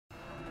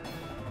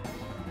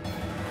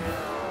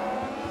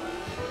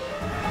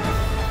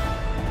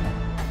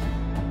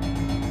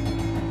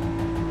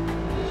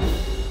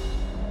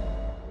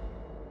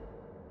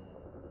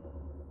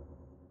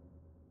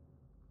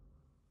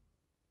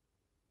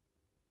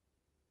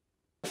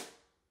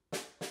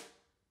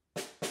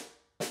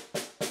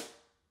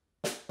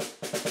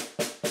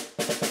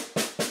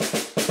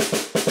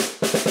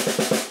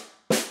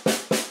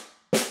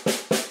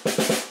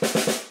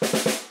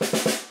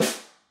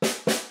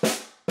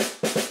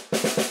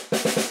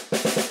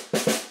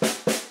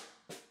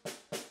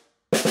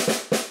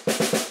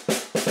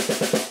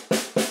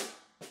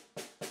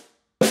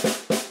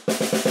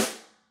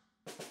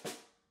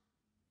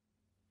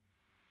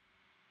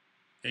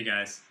Hey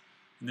guys,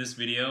 in this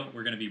video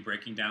we're going to be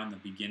breaking down the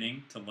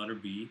beginning to letter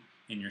B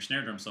in your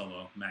snare drum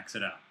solo, Max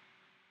It Out.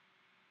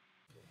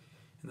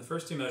 In the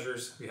first two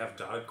measures we have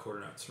dotted quarter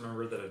notes.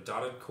 Remember that a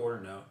dotted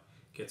quarter note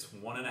gets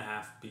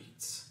 1.5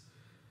 beats.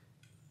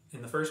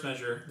 In the first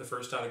measure, the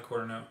first dotted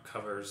quarter note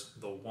covers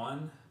the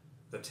 1,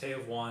 the te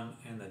of 1,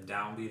 and the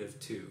downbeat of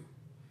 2.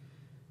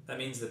 That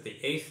means that the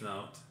 8th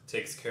note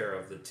takes care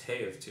of the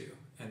te of 2,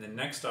 and the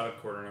next dotted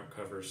quarter note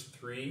covers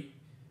 3,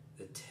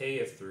 the te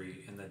of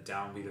 3, and the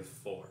downbeat of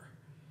 4.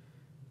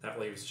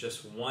 That leaves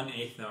just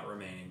 1/8 note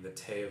remaining, the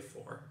te of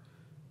 4.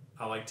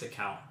 I like to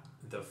count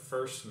the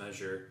first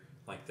measure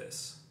like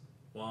this.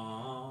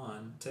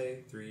 1, te,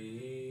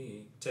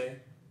 3, te.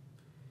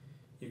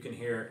 You can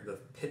hear the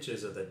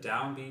pitches of the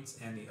downbeats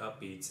and the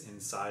upbeats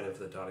inside of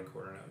the dotted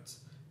quarter notes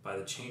by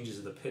the changes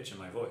of the pitch in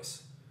my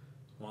voice.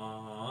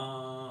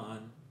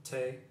 1,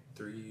 te,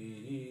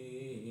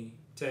 3,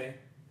 te.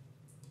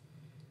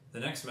 The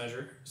next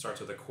measure starts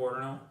with a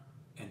quarter note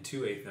and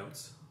 2 8th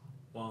notes.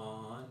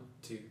 1,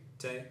 2,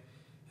 te.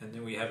 And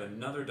then we have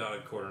another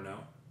dotted quarter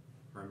note.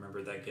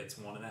 Remember that gets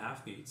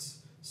 1.5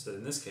 beats. So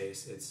in this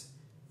case it's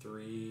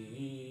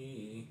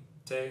 3,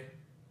 te.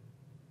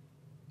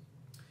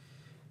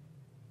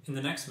 In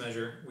the next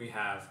measure we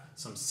have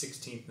some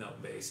 16th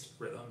note based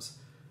rhythms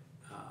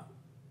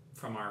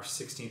from our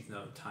 16th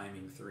note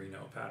timing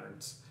 3-note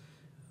patterns.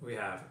 We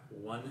have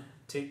 1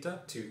 te ta,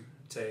 2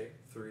 te,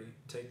 3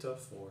 te ta,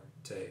 4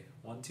 te,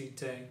 1 ti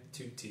te,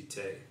 2 ti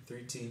te,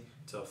 3 ti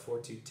ta, 4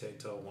 ti te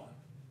ta, 1.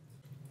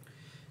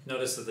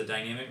 Notice that the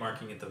dynamic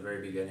marking at the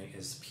very beginning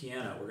is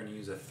piano. We're going to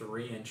use a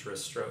 3-inch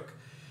wrist stroke.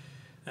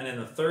 And in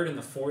the third and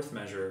the fourth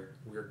measure,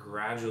 we're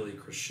gradually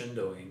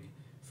crescendoing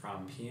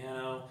from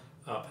piano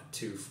up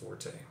to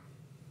forte.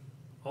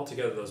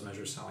 Altogether, those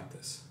measures sound like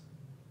this.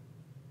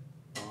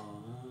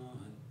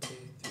 1, 2,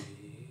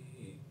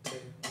 3, te,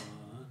 1,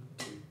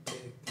 2,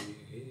 te,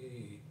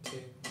 3, te,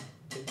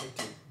 1, 2,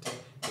 te, 2, te,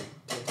 3,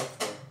 te,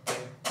 4, te,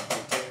 1,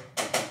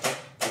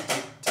 2, te, 3, te,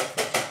 4, te,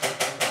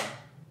 1.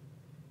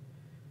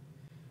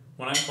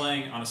 When I'm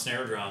playing on a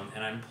snare drum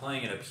and I'm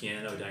playing at a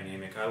piano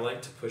dynamic, I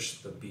like to push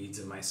the beads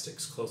of my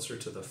sticks closer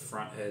to the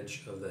front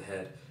edge of the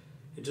head.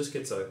 It just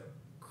gets a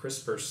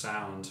crisper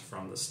sound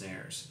from the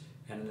snares.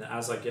 And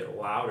as I get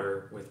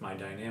louder with my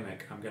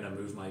dynamic, I'm going to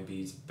move my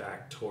beads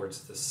back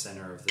towards the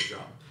center of the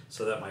drum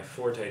so that my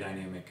forte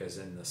dynamic is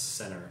in the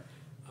center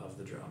of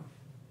the drum.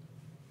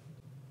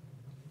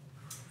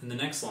 In the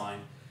next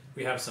line,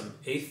 we have some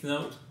 8th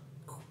note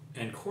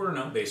and quarter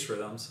note based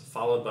rhythms,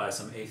 followed by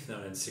some 8th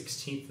note and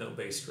 16th note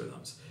based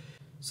rhythms.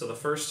 So the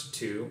first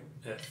two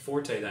at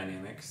forte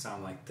dynamic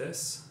sound like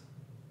this.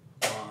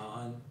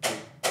 1, 2,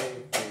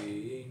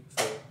 3,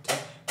 4,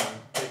 1,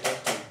 2,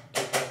 3,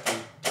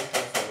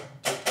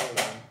 4,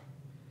 1.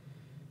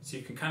 So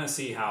you can kind of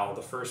see how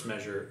the first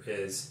measure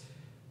is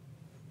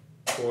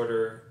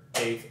quarter,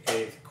 8th,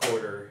 8th,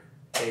 quarter,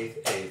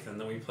 8th, 8th, and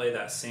then we play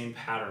that same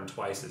pattern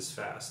twice as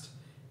fast.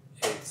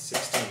 8th,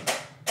 16th.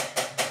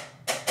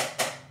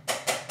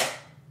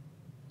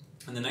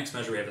 In the next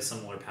measure we have a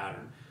similar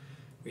pattern.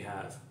 We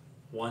have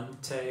 1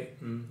 te,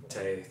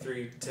 te,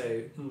 3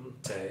 te,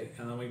 te,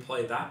 and then we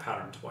play that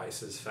pattern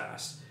twice as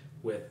fast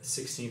with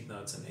 16th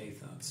notes and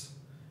 8th notes.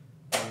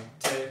 1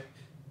 te,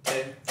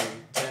 te, 3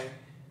 te,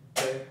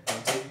 te,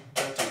 1 ti,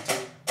 ta, 2 ti,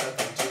 ta,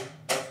 3 ti,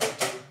 ta, 4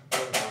 ti, ta,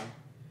 1.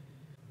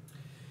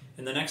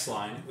 In the next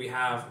line we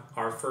have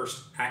our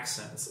first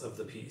accents of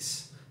the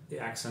piece. The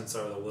accents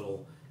are the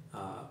little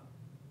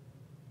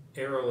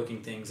arrow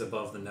looking things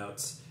above the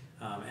notes.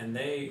 And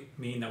they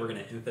mean that we're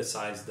going to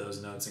emphasize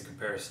those notes in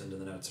comparison to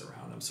the notes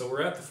around them. So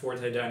we're at the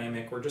forte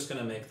dynamic. We're just going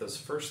to make those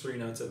first 3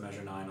 notes of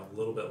measure 9 a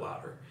little bit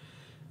louder.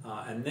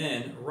 And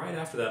then right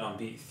after that on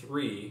beat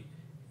 3,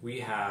 we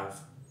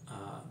have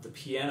the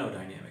piano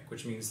dynamic,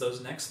 which means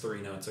those next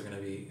 3 notes are going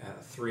to be at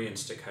a 3-inch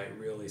stick height,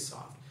 really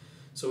soft.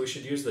 So we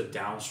should use the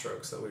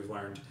downstrokes that we've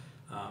learned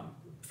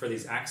for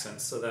these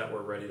accents so that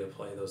we're ready to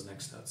play those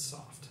next notes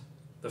soft.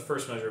 The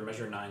first measure,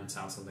 measure 9,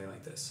 sounds something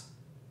like this.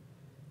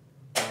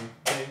 1,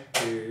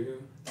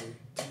 2, 3,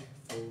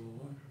 4.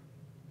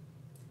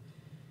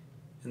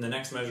 In the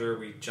next measure,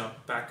 we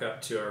jump back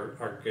up to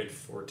our good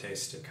forte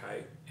stick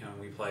height, and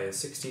we play a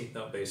 16th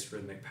note based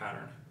rhythmic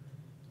pattern.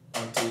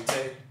 1, 2,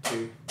 te,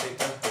 2, te,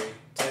 ta, 3,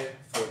 te,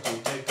 4,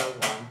 2, te, ta,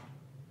 1.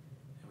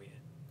 And we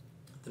end.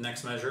 The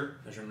next measure,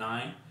 measure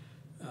 9,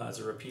 is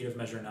a repeat of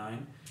measure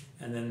 9.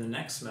 And then the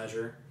next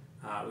measure,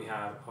 we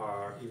have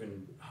our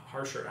even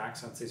harsher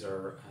accents. These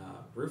are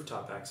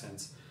rooftop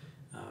accents.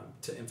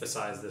 To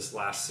emphasize this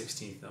last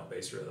 16th note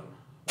bass rhythm.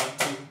 1,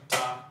 2,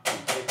 ta, 2,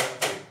 te, ta,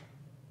 3.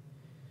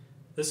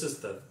 This is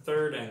the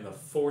third and the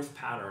fourth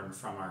pattern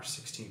from our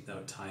 16th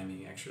note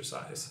timing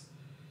exercise.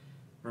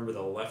 Remember,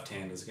 the left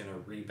hand is going to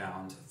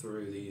rebound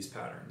through these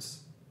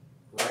patterns.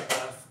 Right,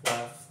 left,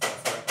 left,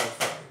 left, right,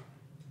 left, right.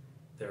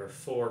 There are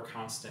 4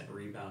 constant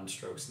rebound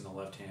strokes in the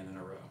left hand in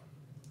a row.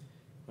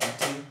 1,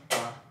 2,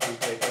 ta, 2,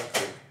 te, ta,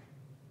 3.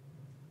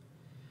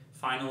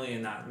 Finally,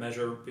 in that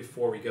measure,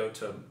 before we go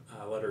to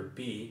letter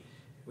B,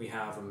 we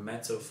have a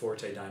mezzo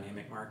forte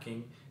dynamic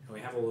marking, and we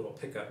have a little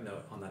pickup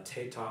note on the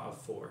theta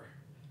of 4,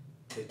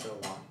 theta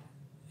 1,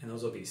 and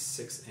those will be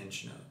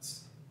 6-inch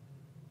notes.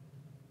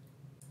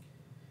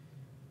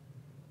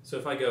 So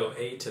if I go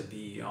A to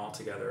B all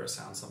together, it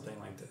sounds something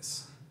like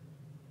this.